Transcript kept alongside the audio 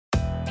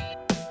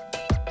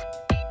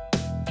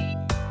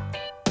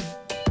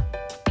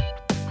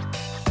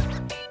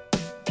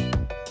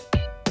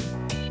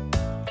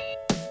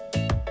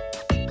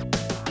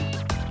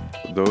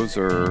those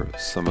are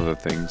some of the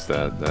things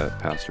that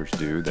pastors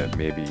do that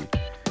maybe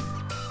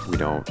we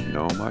don't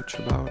know much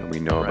about. And we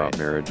know about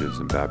marriages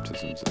and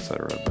baptisms,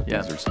 etc. But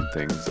these are some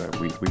things that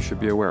we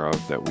should be aware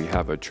of, that we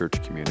have a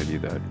church community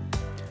that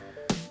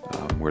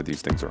where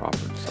these things are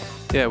offered. So.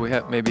 Yeah, we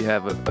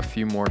have a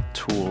few more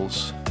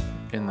tools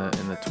in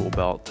the tool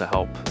belt to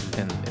help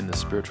in the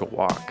spiritual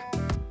walk.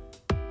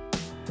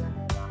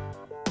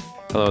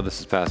 Hello, this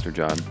is Pastor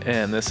John.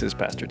 And this is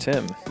Pastor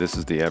Tim. This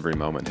is the Every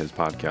Moment His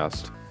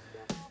podcast.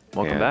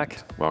 Welcome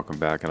back. Welcome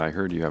back. And I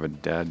heard you have a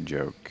dad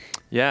joke.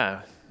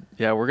 Yeah,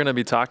 we're going to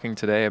be talking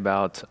today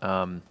about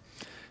kind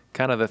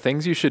of the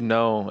things you should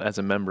know as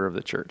a member of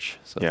the church.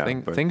 So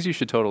things you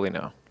should totally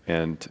know.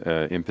 And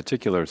in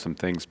particular, some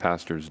things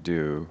pastors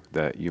do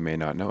that you may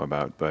not know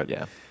about. But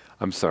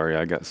I'm sorry,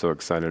 I got so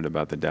excited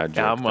about the dad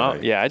joke.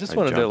 I just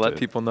wanted to let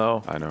people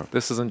know. I know.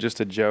 This isn't just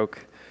a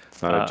joke.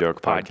 It's not a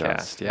joke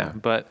podcast. Yeah.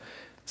 But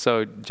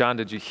so, John,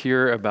 did you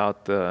hear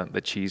about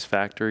the cheese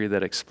factory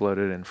that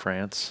exploded in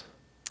France?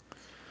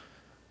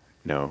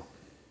 No.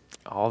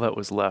 All that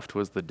was left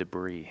was the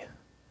debris.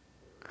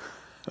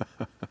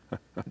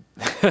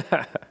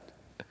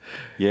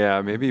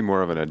 Yeah, maybe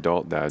more of an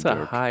adult dad joke.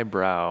 It's a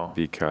highbrow.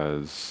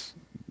 Because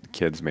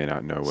kids may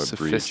not know what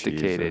brie cheese is.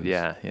 Sophisticated,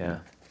 yeah.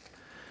 That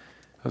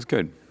was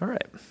good. All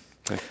right.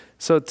 Okay.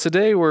 So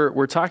today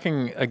we're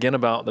talking again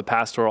about the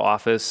pastoral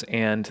office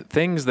and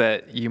things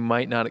that you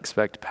might not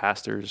expect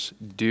pastors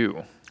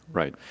do.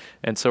 Right.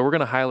 And so we're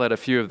going to highlight a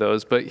few of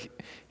those, but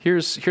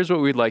here's what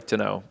we'd like to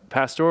know.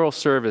 Pastoral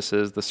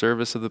services, the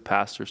service of the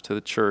pastors to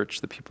the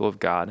church, the people of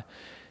God,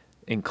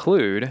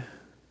 include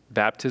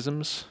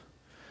baptisms,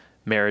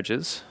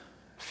 marriages,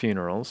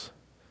 funerals,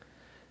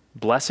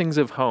 blessings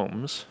of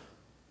homes,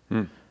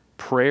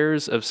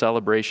 prayers of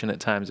celebration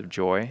at times of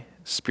joy,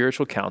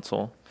 spiritual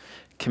counsel,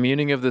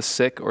 communing of the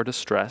sick or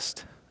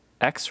distressed,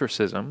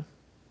 exorcism,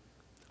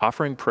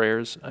 offering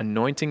prayers,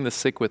 anointing the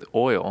sick with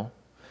oil,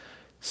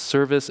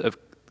 service of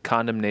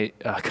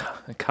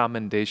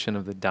commendation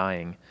of the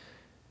dying,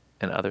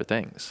 and other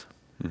things.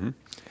 Mm-hmm.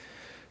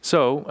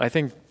 So I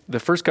think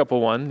the first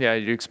couple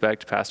you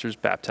expect pastors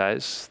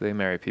baptize, they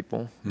marry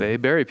people, they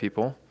bury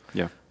people.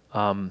 Yeah.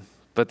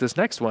 But this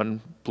next one,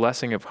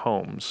 blessing of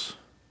homes.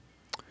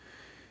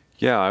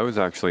 Yeah, I was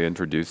actually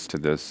introduced to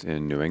this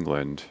in New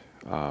England.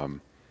 I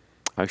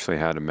actually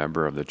had a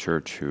member of the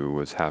church who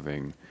was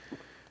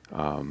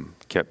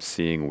kept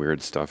seeing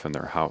weird stuff in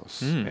their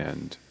house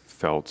and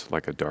felt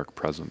like a dark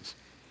presence,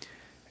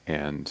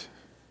 and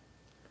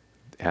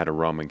had a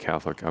Roman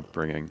Catholic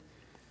upbringing,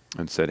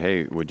 and said,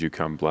 "Hey, would you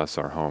come bless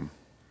our home?"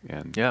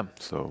 And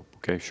so,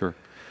 okay, sure.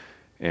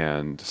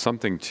 And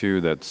something too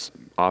that's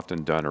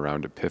often done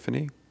around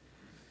Epiphany.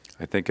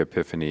 I think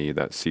Epiphany,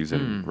 that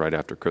season right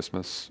after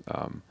Christmas,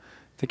 I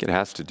think it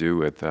has to do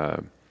with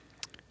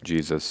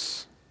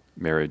Jesus,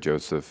 Mary,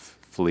 Joseph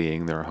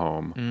fleeing their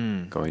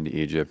home, going to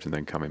Egypt, and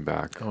then coming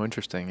back. Oh,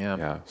 interesting. Yeah.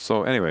 Yeah.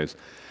 So, anyways,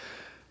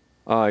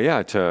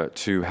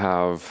 to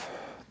have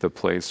the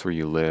place where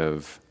you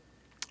live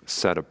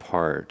set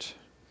apart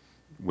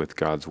with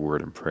God's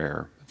word and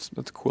prayer,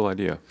 that's a cool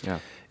idea. Yeah.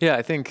 Yeah,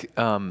 I think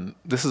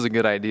this is a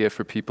good idea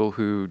for people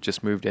who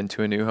just moved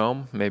into a new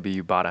home. Maybe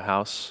you bought a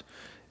house,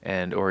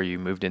 or you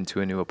moved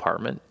into a new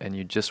apartment, and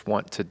you just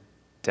want to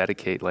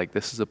dedicate, like,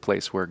 this is a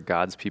place where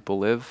God's people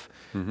live,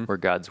 where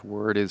God's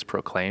word is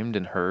proclaimed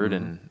and heard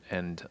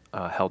and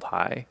held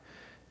high,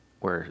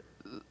 where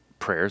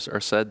prayers are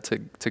said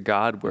to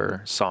God,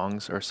 where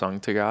songs are sung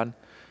to God.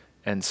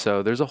 And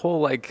so there's a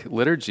whole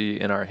liturgy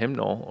in our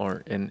hymnal,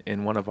 or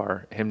in one of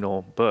our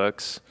hymnal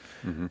books,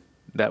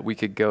 that we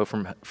could go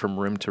from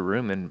room to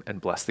room and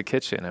bless the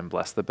kitchen and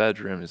bless the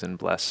bedrooms and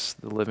bless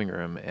the living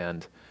room.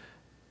 And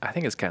I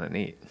think it's kind of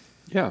neat.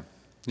 Yeah.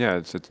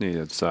 It's neat.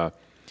 It's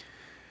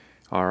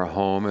our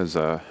home is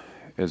a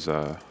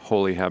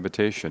holy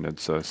habitation.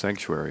 It's a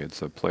sanctuary.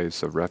 It's a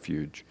place of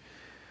refuge.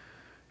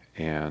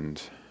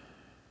 And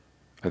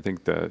I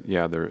think that,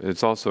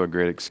 it's also a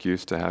great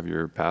excuse to have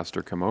your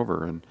pastor come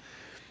over and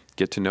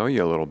get to know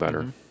you a little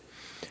better.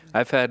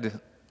 I've had,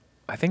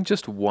 I think,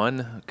 just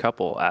one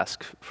couple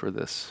ask for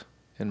this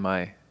in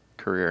my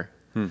career.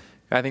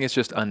 I think it's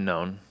just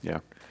unknown. Yeah.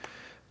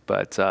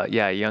 But a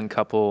young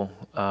couple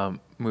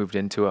moved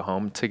into a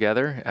home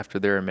together after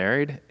they were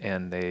married,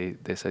 and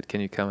they said, "Can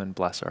you come and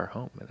bless our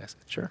home?" And I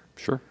said,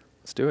 Sure,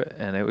 let's do it.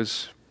 And it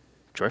was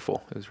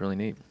joyful. It was really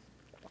neat.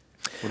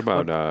 What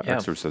about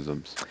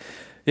exorcisms?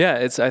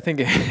 Yeah, I think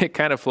it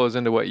kind of flows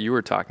into what you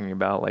were talking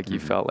about. Like, you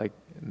felt like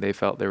they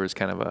felt there was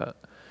kind of a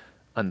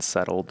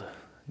unsettled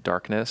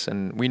darkness,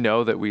 and we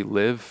know that we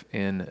live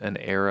in an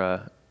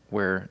era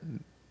where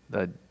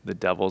the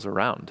devil's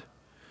around,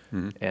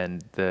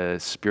 and the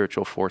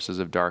spiritual forces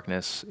of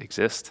darkness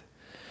exist.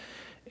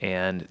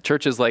 And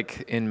churches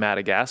like in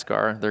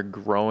Madagascar, they're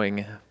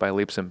growing by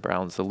leaps and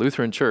bounds. The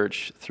Lutheran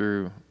Church,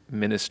 through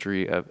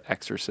ministry of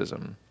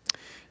exorcism.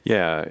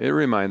 Yeah, it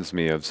reminds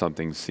me of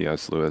something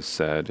C.S. Lewis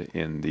said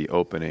in the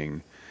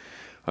opening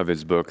of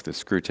his book, The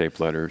Screwtape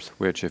Letters,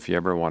 which, if you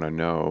ever want to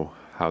know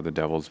how the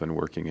devil's been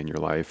working in your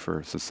life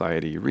or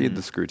society, read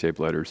the Screwtape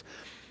Letters.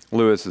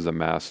 Lewis is a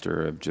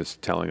master of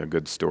just telling a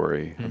good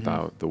story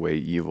about the way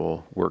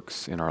evil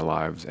works in our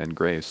lives and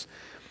grace.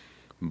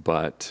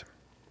 But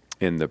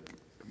in the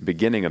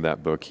beginning of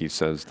that book, he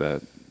says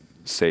that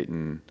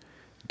Satan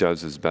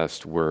does his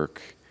best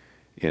work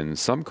in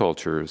some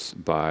cultures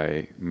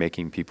by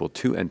making people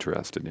too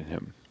interested in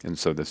him. And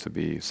so this would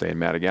be, say, in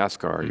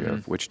Madagascar, you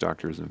have witch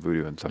doctors and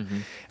voodoo and stuff.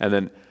 And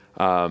then,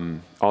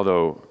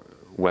 although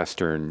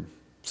Western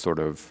sort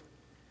of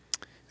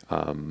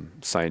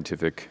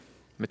scientific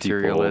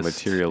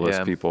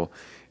materialist people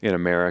in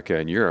America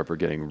and Europe are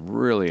getting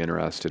really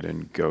interested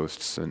in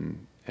ghosts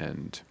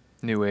and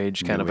New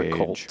Age kind of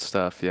occult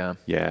stuff, yeah.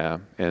 Yeah,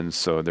 and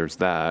so there's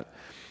that.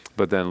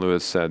 But then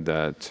Lewis said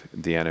that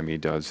the enemy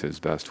does his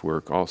best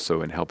work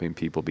also in helping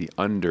people be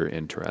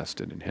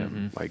under-interested in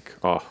him. Like,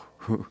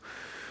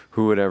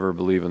 who would ever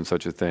believe in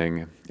such a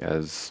thing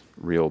as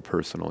real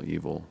personal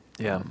evil?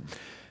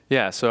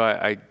 Yeah, so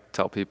I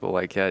tell people,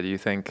 like, do you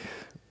think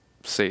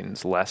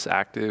Satan's less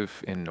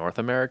active in North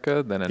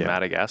America than in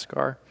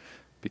Madagascar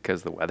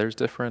because the weather's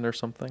different or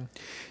something?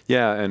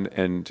 Yeah,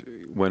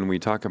 and when we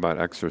talk about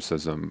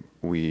exorcism,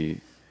 we're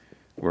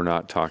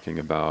not talking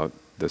about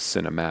the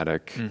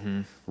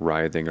cinematic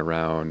writhing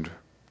around,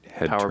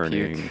 head Power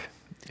turning.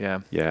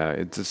 puke. Yeah,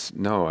 it's just,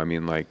 no, I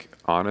mean, like,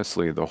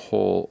 honestly, the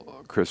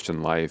whole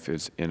Christian life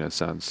is, in a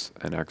sense,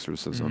 an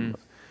exorcism.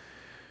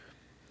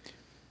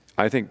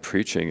 I think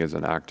preaching is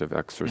an act of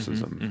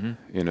exorcism,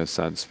 in a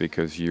sense,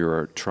 because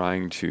you're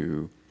trying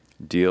to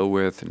deal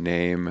with,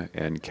 name,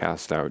 and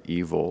cast out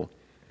evil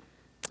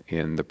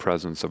in the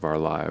presence of our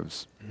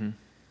lives.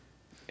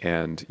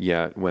 And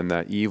yet, when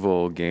that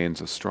evil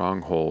gains a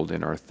stronghold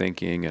in our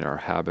thinking and our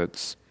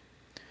habits,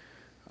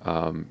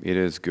 it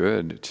is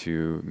good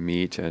to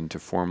meet and to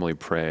formally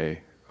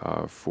pray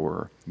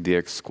for the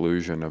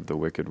exclusion of the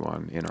wicked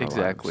one in our lives.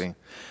 Exactly.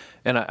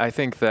 And I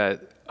think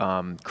that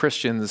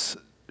Christians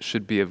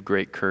should be of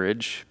great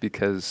courage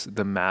because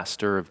the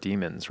master of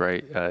demons,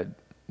 right?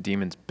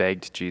 Demons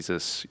begged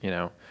Jesus,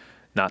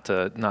 not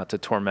to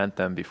torment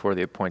them before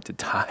the appointed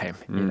time.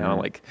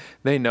 Like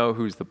they know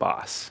who's the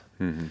boss.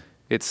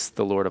 It's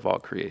the Lord of all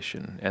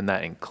creation, and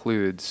that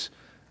includes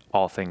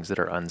all things that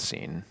are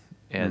unseen.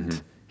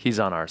 And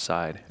He's on our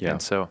side. Yeah.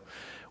 And so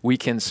we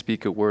can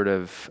speak a word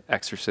of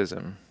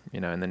exorcism,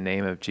 in the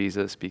name of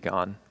Jesus, be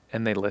gone,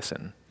 and they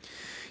listen.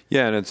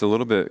 Yeah, and it's a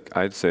little bit,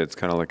 I'd say it's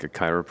kind of like a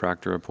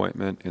chiropractor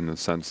appointment in the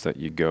sense that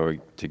you go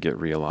to get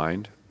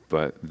realigned,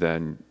 but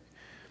then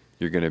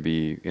you're going to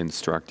be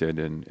instructed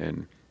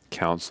and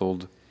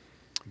counseled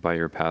by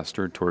your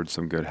pastor towards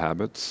some good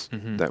habits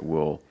that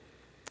will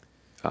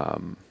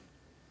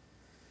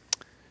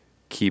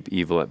keep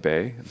evil at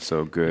bay.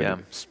 So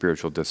good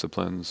spiritual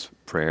disciplines,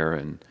 prayer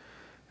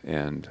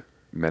and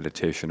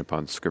meditation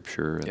upon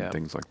scripture and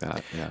things like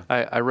that. Yeah.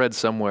 I read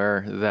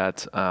somewhere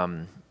that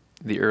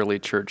the early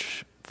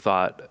church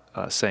thought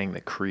saying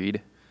the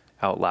creed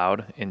out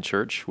loud in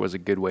church was a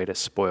good way to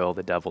spoil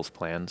the devil's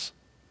plans.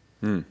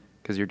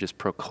 Because you're just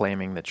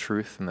proclaiming the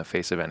truth in the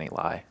face of any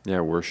lie.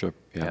 Yeah, worship.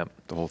 Yeah,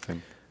 the whole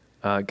thing.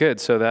 Good.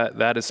 So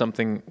that is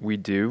something we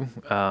do.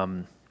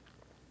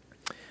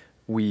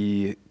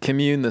 We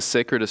commune the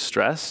sick or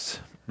distressed,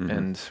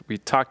 and we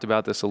talked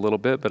about this a little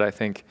bit, but I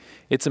think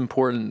it's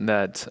important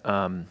that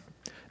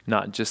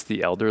not just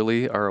the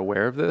elderly are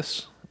aware of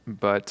this,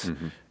 but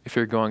if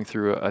you're going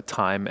through a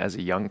time as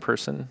a young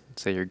person,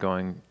 say you're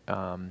going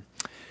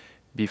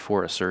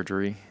before a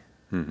surgery,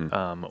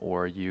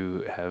 or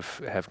you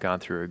have gone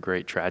through a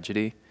great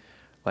tragedy,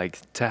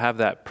 like to have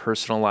that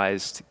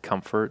personalized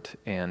comfort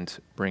and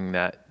bring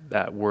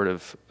that word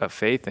of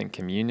faith and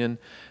communion,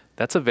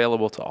 that's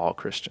available to all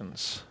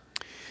Christians.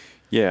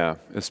 Yeah,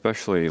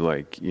 especially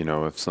like,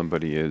 if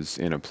somebody is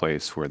in a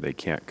place where they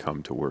can't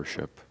come to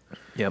worship.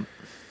 Yep.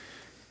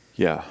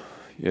 Yeah,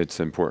 it's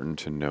important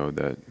to know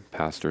that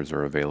pastors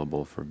are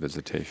available for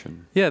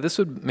visitation. Yeah, this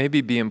would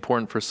maybe be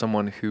important for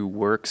someone who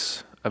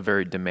works a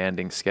very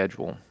demanding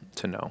schedule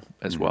to know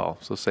as well.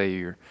 So say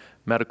you're a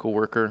medical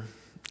worker,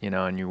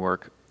 and you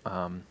work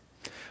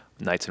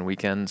nights and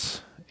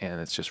weekends, and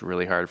it's just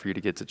really hard for you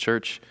to get to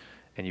church,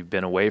 and you've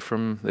been away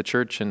from the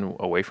church and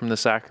away from the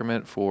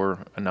sacrament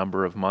for a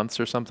number of months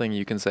or something,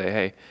 you can say,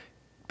 hey,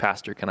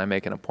 Pastor, can I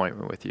make an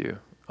appointment with you?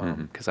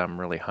 Because I'm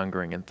really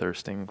hungering and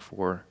thirsting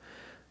for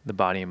the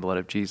body and blood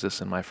of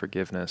Jesus and my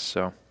forgiveness.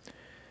 So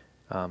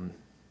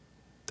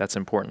that's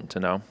important to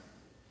know.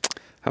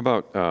 How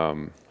about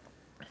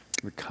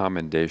the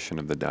commendation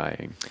of the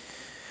dying?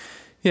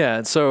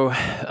 Yeah, so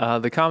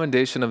the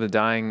commendation of the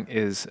dying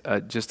is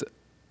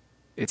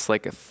it's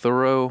like a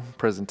thorough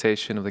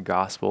presentation of the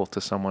gospel to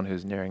someone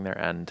who's nearing their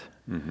end.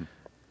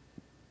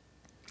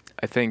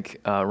 I think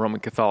Roman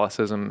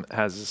Catholicism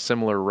has a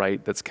similar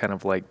rite that's kind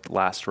of like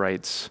last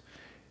rites.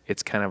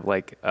 It's kind of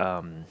like,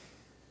 one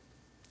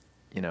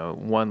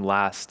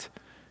last,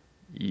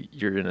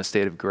 you're in a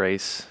state of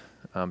grace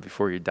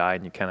before you die,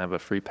 and you kind of have a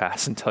free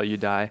pass until you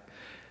die,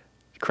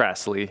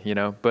 crassly,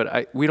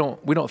 But we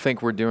don't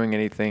think we're doing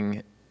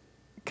anything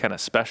kind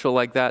of special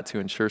like that to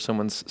ensure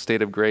someone's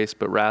state of grace,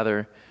 but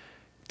rather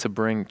to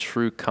bring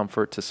true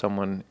comfort to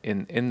someone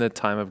in the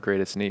time of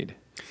greatest need.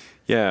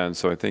 Yeah, and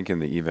so I think in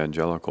the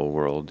evangelical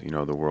world,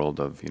 the world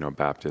of,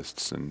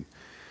 Baptists and,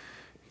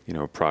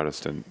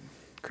 Protestant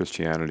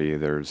Christianity,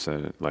 there's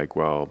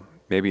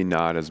maybe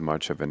not as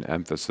much of an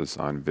emphasis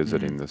on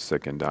visiting the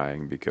sick and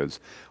dying because,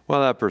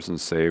 that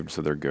person's saved,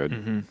 so they're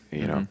good,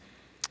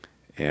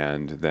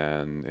 And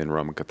then in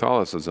Roman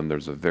Catholicism,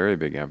 there's a very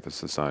big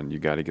emphasis on you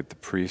got to get the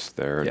priest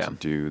there to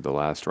do the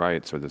last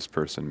rites, or this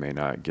person may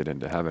not get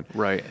into heaven.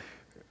 Right.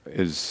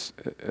 As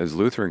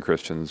Lutheran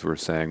Christians, we're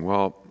saying,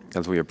 well,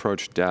 as we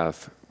approach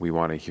death, we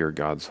want to hear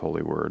God's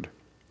holy word.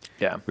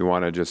 Yeah. We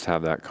want to just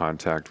have that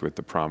contact with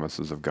the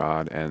promises of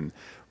God and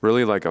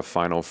really like a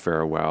final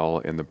farewell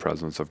in the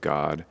presence of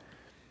God.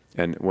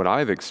 And what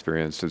I've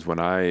experienced is when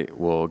I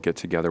will get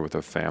together with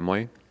a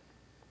family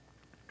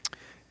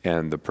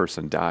and the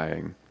person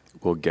dying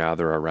will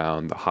gather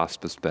around the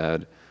hospice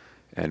bed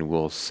and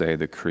we'll say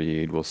the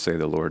creed, we'll say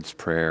the Lord's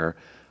Prayer.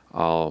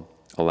 I'll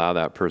allow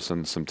that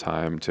person some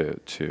time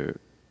to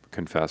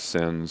confess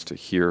sins, to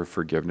hear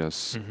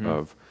forgiveness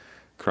of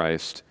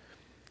Christ,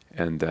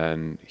 and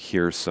then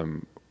hear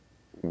some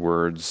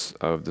words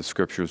of the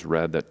scriptures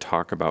read that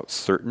talk about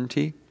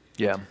certainty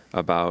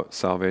about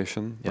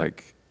salvation,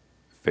 like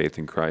faith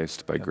in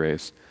Christ by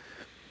grace.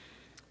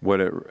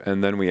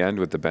 And then we end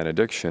with the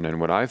benediction, and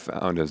what I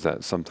found is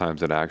that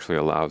sometimes it actually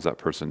allows that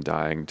person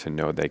dying to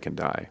know they can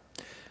die.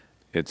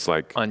 It's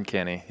like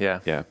uncanny.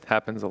 Yeah.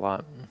 Happens a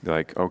lot.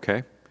 Like,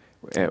 okay.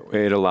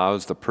 It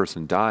allows the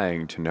person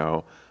dying to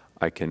know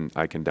I can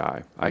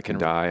die. I can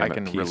die. I'm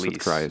at peace with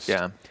Christ.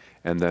 Yeah.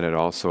 And then it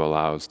also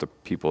allows the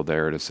people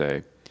there to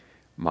say,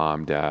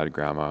 Mom, Dad,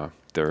 Grandma,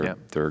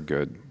 they're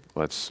good.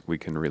 We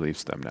can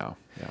release them now.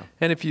 Yeah.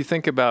 And if you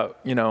think about,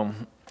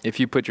 if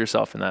you put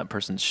yourself in that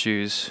person's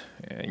shoes,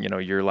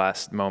 your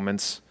last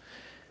moments,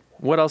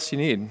 what else you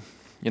need?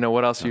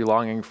 What else are you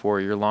longing for?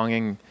 You're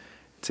longing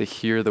to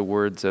hear the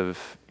words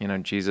of,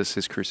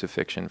 Jesus'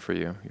 crucifixion for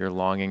you. You're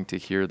longing to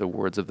hear the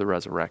words of the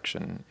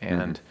resurrection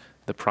and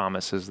the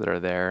promises that are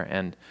there,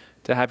 and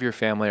to have your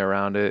family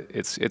around it.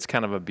 It's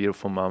kind of a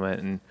beautiful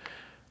moment,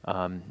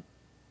 and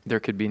there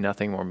could be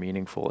nothing more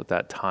meaningful at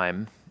that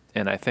time.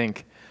 And I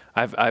think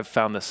I've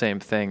found the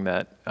same thing,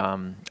 that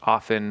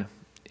often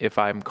if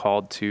I'm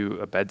called to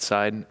a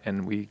bedside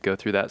and we go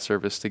through that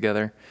service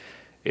together,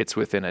 it's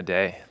within a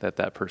day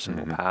that person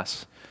will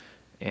pass,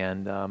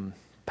 and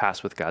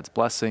pass with God's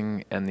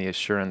blessing and the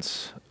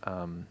assurance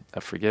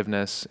of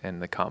forgiveness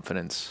and the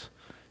confidence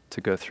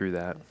to go through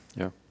that.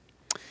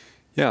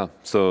 Yeah.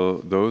 So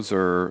those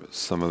are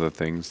some of the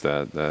things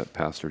that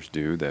pastors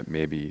do that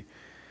maybe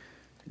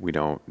we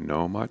don't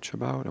know much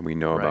about, and we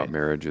know about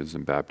marriages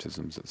and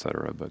baptisms, et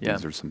cetera. But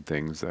these are some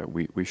things that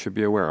we should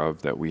be aware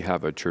of, that we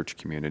have a church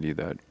community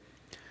that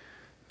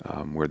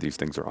where these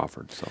things are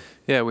offered. So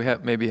we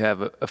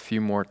have a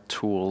few more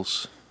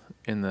tools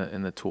in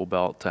the tool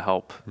belt to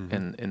help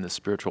in the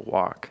spiritual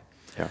walk.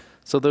 Yeah.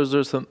 So those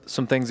are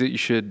some things that you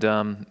should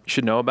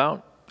know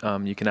about.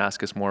 You can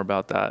ask us more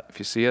about that if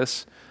you see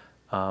us.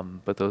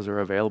 But those are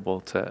available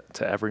to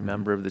every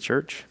member of the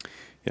church.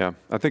 Yeah,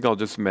 I think I'll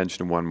just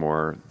mention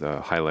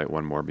highlight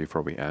one more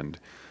before we end,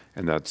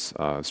 and that's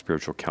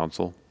spiritual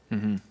counsel.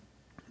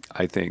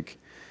 I think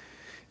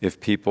if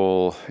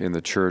people in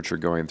the church are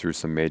going through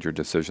some major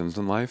decisions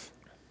in life,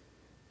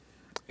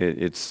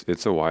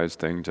 it's a wise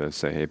thing to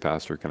say, hey,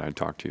 Pastor, can I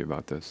talk to you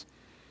about this?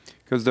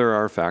 Because there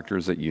are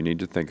factors that you need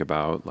to think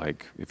about,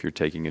 like if you're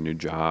taking a new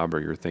job, or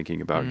you're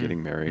thinking about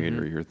getting married,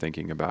 or you're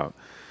thinking about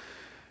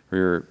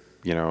your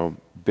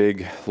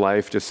big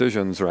life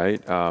decisions,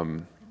 right?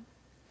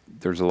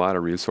 There's a lot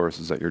of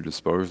resources at your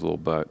disposal,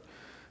 but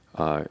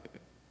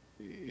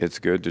it's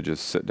good to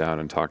just sit down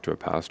and talk to a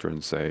pastor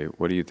and say,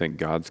 what do you think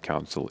God's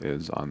counsel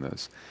is on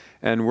this?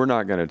 And we're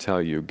not going to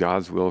tell you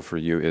God's will for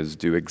you is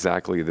do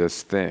exactly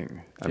this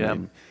thing. I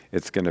mean,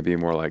 it's going to be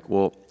more like,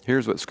 well,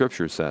 here's what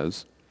Scripture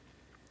says.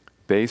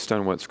 Based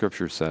on what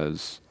Scripture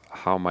says,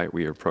 how might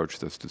we approach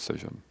this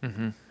decision?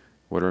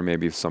 What are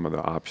maybe some of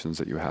the options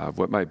that you have?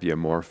 What might be a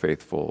more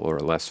faithful or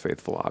a less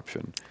faithful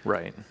option?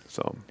 Right.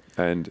 So,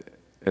 and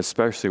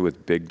especially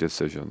with big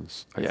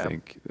decisions, I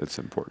think it's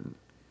important.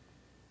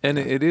 And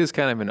it is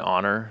kind of an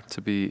honor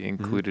to be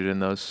included in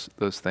those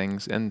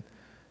things, and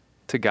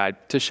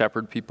to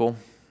shepherd people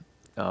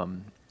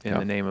in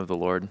the name of the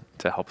Lord,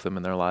 to help them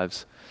in their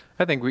lives.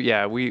 I think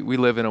we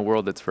live in a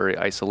world that's very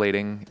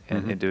isolating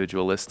and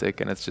individualistic,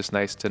 and it's just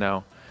nice to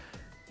know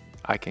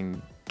I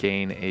can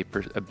gain a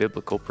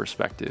biblical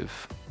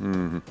perspective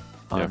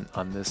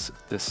on this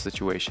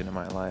situation in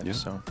my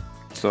life.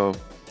 So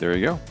there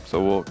you go.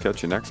 So we'll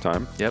catch you next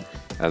time.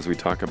 As we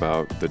talk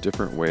about the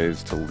different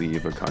ways to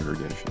leave a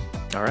congregation.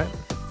 All right.